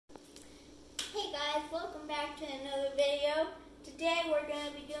guys, welcome back to another video. Today we're going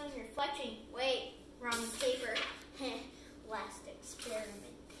to be doing reflection. Wait, wrong paper. Last experiment.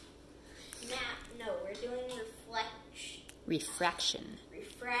 No, we're doing refraction.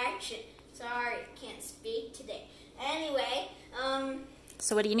 Refraction. Sorry, can't speak today. Anyway,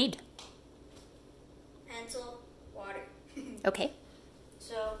 So what do you need? pencil, water. Okay.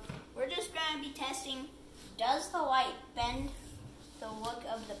 So we're just going to be testing, does the light bend the look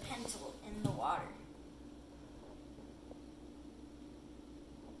of the pencil in the water?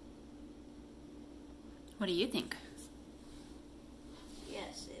 What do you think?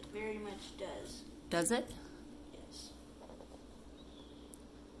 Yes, it very much does. Does it? Yes.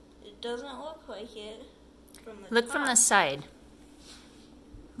 It doesn't look like it from the Look top. from the side.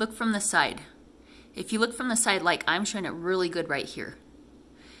 Look from the side. If you look from the side, like I'm showing it really good right here,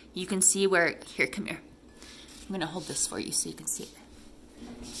 you can see where, here, come here. I'm going to hold this for you so you can see it.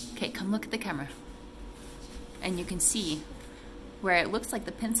 Okay, come look at the camera. And you can see where it looks like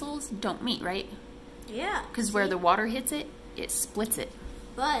the pencils don't meet, right? Yeah. Because where the water hits it, it splits it.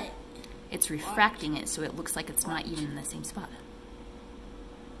 But It's refracting it, so it looks like it's not even in the same spot.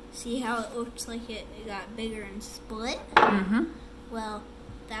 see how it looks like it got bigger and split? Mm-hmm. Well,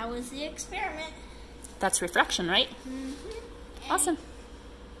 that was the experiment. That's refraction, right? Mm-hmm. Awesome.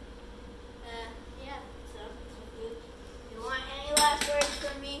 Yeah, so if you want any last words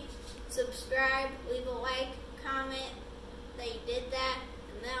from me, subscribe, leave a like, comment that you did that,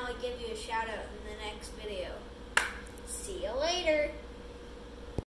 and then I'll give you a shout out in the next video. See you later.